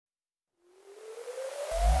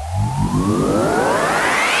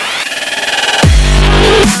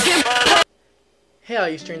all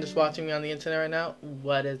you strangers watching me on the internet right now,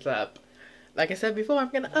 what is up? Like I said before, I'm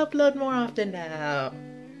gonna upload more often now.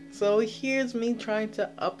 So here's me trying to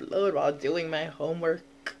upload while doing my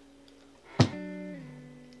homework.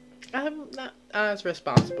 I'm not as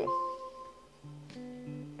responsible.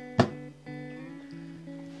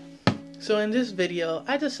 So in this video,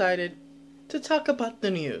 I decided to talk about the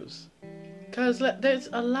news. Cause there's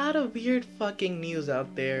a lot of weird fucking news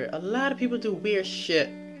out there. A lot of people do weird shit.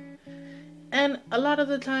 And a lot of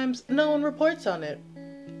the times, no one reports on it.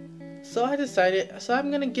 So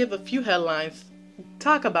I'm gonna give a few headlines,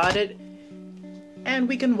 talk about it, and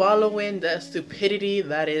we can wallow in the stupidity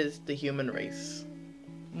that is the human race.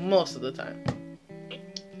 Most of the time.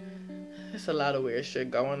 There's a lot of weird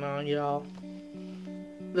shit going on, y'all.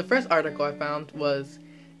 The first article I found was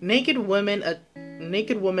naked woman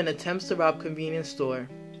attempts to rob convenience store.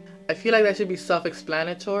 I feel like that should be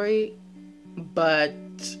self-explanatory, but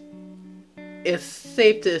it's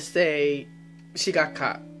safe to say she got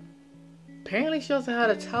caught. Apparently she also had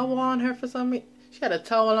a towel on her for some reason. She had a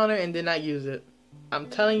towel on her and did not use it. I'm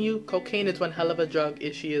telling you, cocaine is one hell of a drug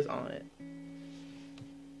if she is on it.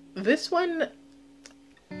 This one...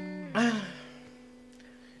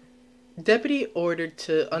 Deputy ordered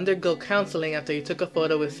to undergo counseling after he took a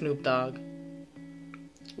photo with Snoop Dogg.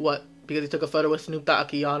 What? Because he took a photo with Snoop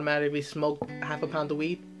Dogg, he automatically smoked half a pound of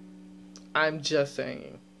weed? I'm just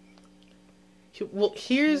saying. Well,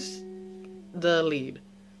 here's the lead.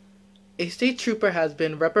 A state trooper has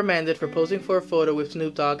been reprimanded for posing for a photo with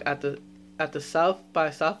Snoop Dogg at the South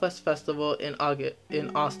by Southwest Festival in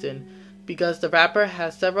Austin because the rapper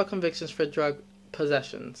has several convictions for drug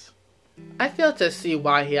possessions. I fail to see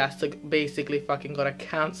why he has to basically fucking go to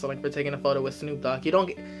counseling for taking a photo with Snoop Dogg.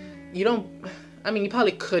 I mean, you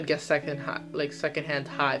probably could get secondhand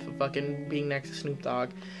high for fucking being next to Snoop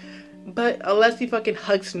Dogg. But unless you fucking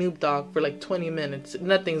hug Snoop Dogg for like 20 minutes,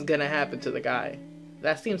 nothing's gonna happen to the guy.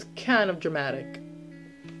 That seems kind of dramatic.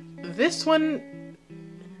 This one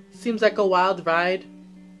seems like a wild ride.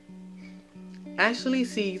 Ashley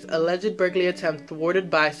sees alleged burglary attempt thwarted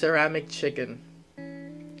by ceramic chicken.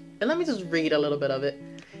 And let me just read a little bit of it.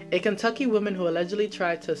 A Kentucky woman who allegedly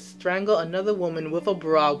tried to strangle another woman with a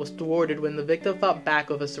bra was thwarted when the victim fought back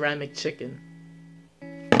with a ceramic chicken.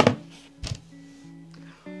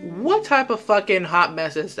 What type of fucking hot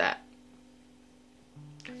mess is that?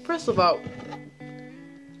 First of all,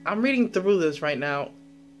 I'm reading through this right now.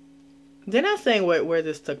 They're not saying where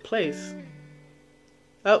this took place.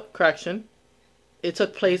 Oh, correction. It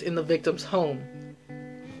took place in the victim's home.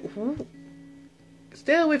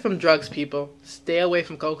 Stay away from drugs, people. Stay away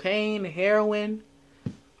from cocaine, heroin.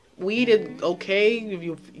 Weed is okay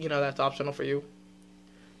if you know that's optional for you.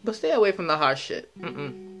 But stay away from the hard shit.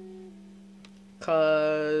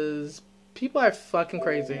 Cause people are fucking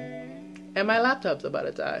crazy. And my laptop's about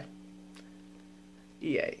to die.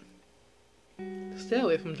 Yay. Stay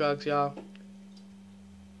away from drugs, y'all.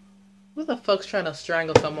 Who the fuck's trying to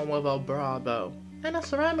strangle someone with a bra, though? And a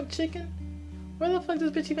ceramic chicken? Where the fuck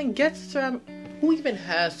does this bitch even get ceramic? Who even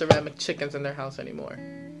has ceramic chickens in their house anymore?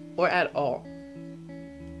 Or at all?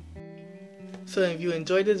 So if you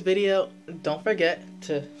enjoyed this video, don't forget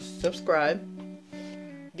to subscribe,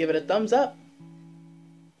 give it a thumbs up,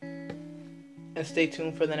 and stay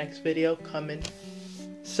tuned for the next video coming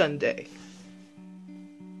Sunday.